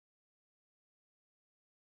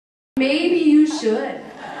Maybe you should.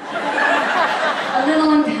 A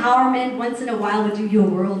little empowerment once in a while would do you a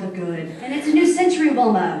world of good. And it's a new century,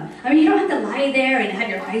 Wilma. I mean, you don't have to lie there and have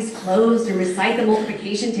your eyes closed and recite the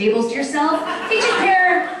multiplication tables to yourself. You just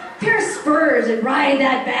pair of spurs and ride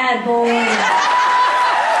that bad boy.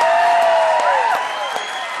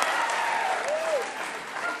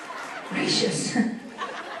 Gracious.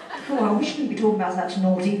 Oh, we shouldn't be talking about such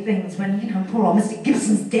naughty things when, you know, poor old Mr.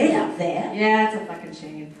 Gibson's dead up there. Yeah, it's a fucking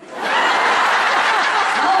shame. Oh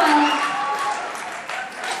well.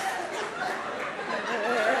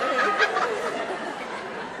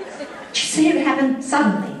 Did you say it happened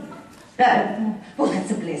suddenly? Well,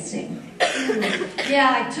 that's a blessing.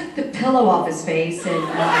 Yeah, I took the pillow off his face and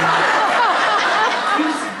he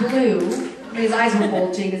was blue. His eyes were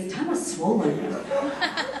bulging, his tongue was swollen.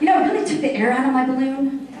 You know, it really took the air out of my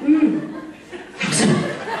balloon. There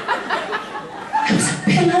was a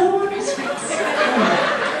pillow on his face.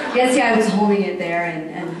 Yes, yeah, I was holding it there and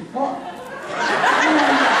well,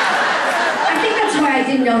 I think that's why I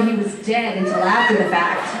didn't know he was dead until after the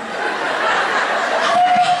fact.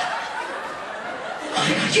 Oh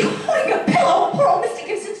my God, you're holding a pillow on poor old Mr.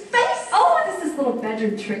 Gibson's face? Oh, this is this little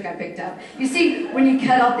bedroom trick I picked up. You see, when you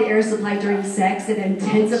cut off the air supply during sex, it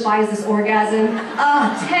intensifies this orgasm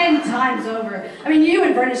 10 times over. I mean, you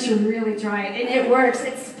and Vernon should really try it, and it works.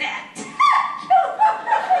 It's spectacular.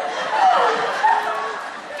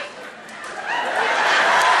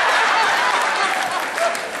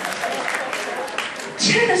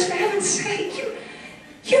 Janice, for heaven's sake,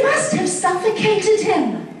 you must have suffocated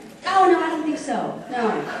him. Oh, no, I don't think so.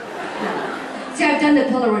 No. See, I've done the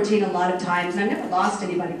pillow routine a lot of times, and I've never lost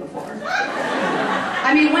anybody before.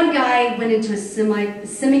 I mean, one guy went into a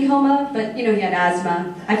semi-coma, but, you know, he had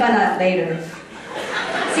asthma. I found out later.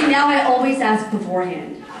 See, now I always ask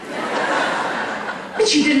beforehand.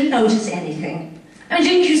 But you didn't notice anything. I mean,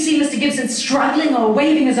 didn't you see Mr. Gibson struggling or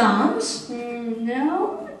waving his arms?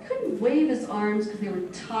 No, I couldn't wave his arms because they were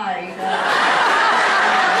tied.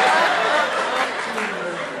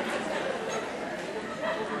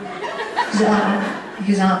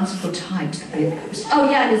 His arms were tied to the bedpost. Oh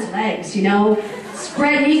yeah, and his legs, you know.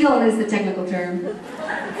 Spread eagle is the technical term. You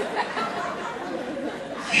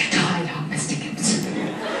tied up Mr. Gibson.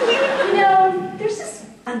 You know, there's this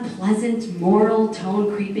unpleasant moral tone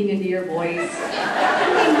creeping into your voice.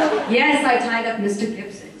 Yes, I tied up Mr.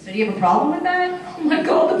 Gibson. So do you have a problem with that? Oh my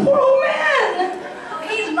God, the poor old man! Oh,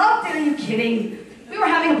 he loved it, are you kidding? We were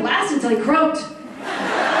having a blast until he croaked.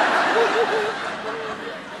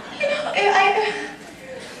 You know,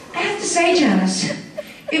 I have to say, Janice,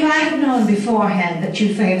 if I had known beforehand that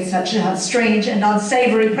you favoured such strange and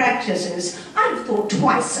unsavoury practices, I'd have thought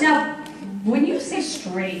twice. Now, when you say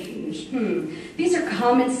strange, these are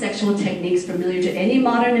common sexual techniques familiar to any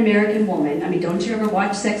modern American woman. I mean, don't you ever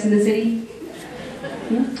watch Sex in the City?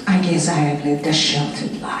 I guess I have lived a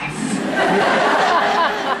sheltered life.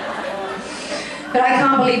 But I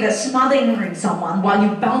can't believe that smothering someone while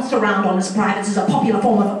you bounced around on his privates is a popular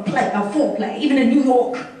form of foreplay, even in New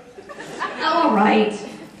York. Oh, all right.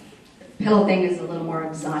 The pillow thing is a little more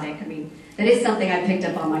exotic. I mean, that is something I picked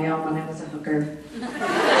up on my own when I was a hooker.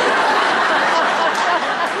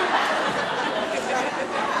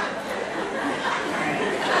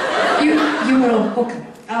 You were a hooker?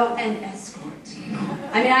 Oh, an escort.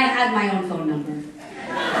 I mean, I had my own phone number.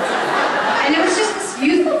 And it was just this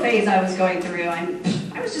youthful phase I was going through. I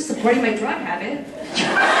was just supporting my drug habit.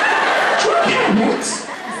 Drug habit? A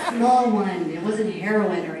small one. It wasn't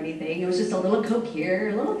heroin or anything. It was just a little coke here,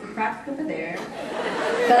 a little crack over there.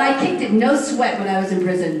 But I kicked it no sweat when I was in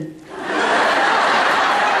prison.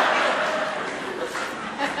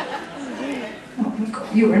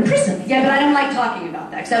 You were in prison? Yeah, but I don't like talking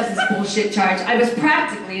about that, because that was this bullshit charge. I was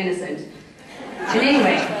practically innocent. And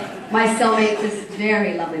anyway, my cellmate, this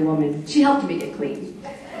very lovely woman, she helped me get clean.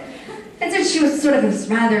 And since she was sort of this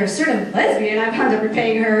rather assertive lesbian, I wound up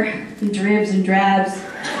repaying her in dribs and drabs.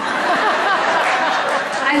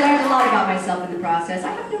 I learned a lot about myself in the process.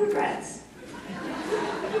 I have no regrets.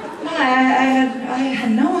 Well, I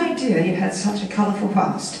had no idea you had such a colourful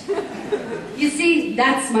past. You see,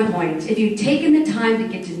 that's my point. If you'd taken the time to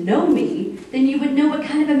get to know me, then you would know what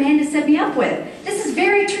kind of a man to set me up with. This is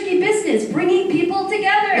very tricky business, bringing people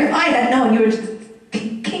together. If I had known you were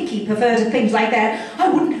kinky, perverted things like that, I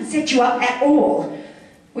wouldn't have set you up at all.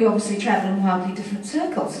 We obviously travel in wildly different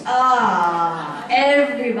circles. Ah,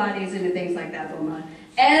 everybody's into things like that, Wilma.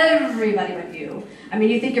 Everybody but you. I mean,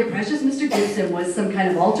 you think your precious Mr. Gibson was some kind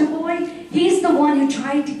of altar boy? He's the one who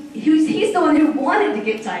he's the one who wanted to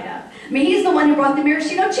get tied up. I mean, he's the one who brought the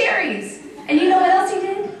maraschino cherries. And you know what else he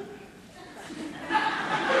did?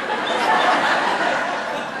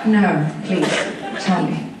 No, please, tell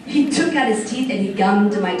me. He took out his teeth and he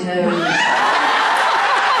gummed my toes. That's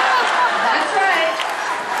right.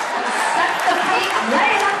 He sucked the paint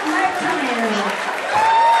right up my toenail.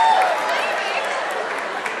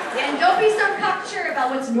 Yeah, and don't be so cocksure about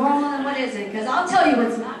what's normal and what isn't, because I'll tell you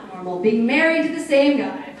what's not normal. Being married to the same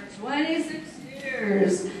guy for 26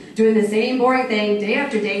 years, doing the same boring thing day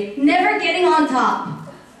after day, never getting on top.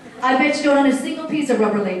 I bet you don't own a single piece of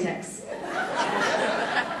rubber latex.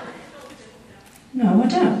 No, I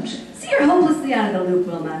don't. See, you're hopelessly out of the loop,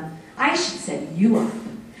 Wilma. I should set you up.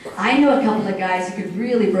 I know a couple of guys who could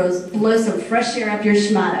really blow some fresh air up your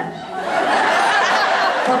schmata.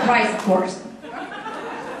 For price, of course.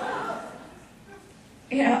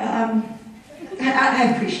 You know,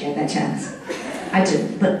 I appreciate that, Janice. I do,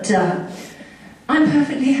 but I'm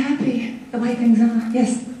perfectly happy the way things are.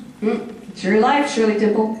 Yes. It's your life, Shirley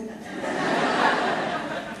Temple.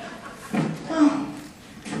 Oh,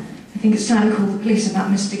 I think it's time to call the police about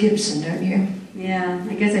Mr. Gibson, don't you? Yeah,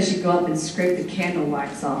 I guess I should go up and scrape the candle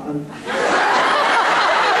wax off him.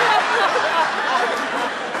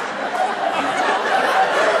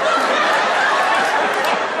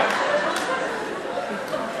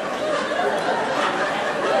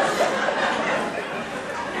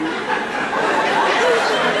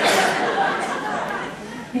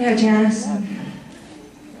 You know, Janice,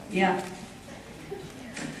 Yeah.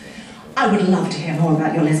 I would love to hear more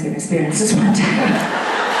about your lesbian experiences one day.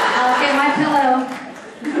 I'll get my pillow.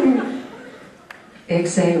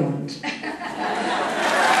 Excellent.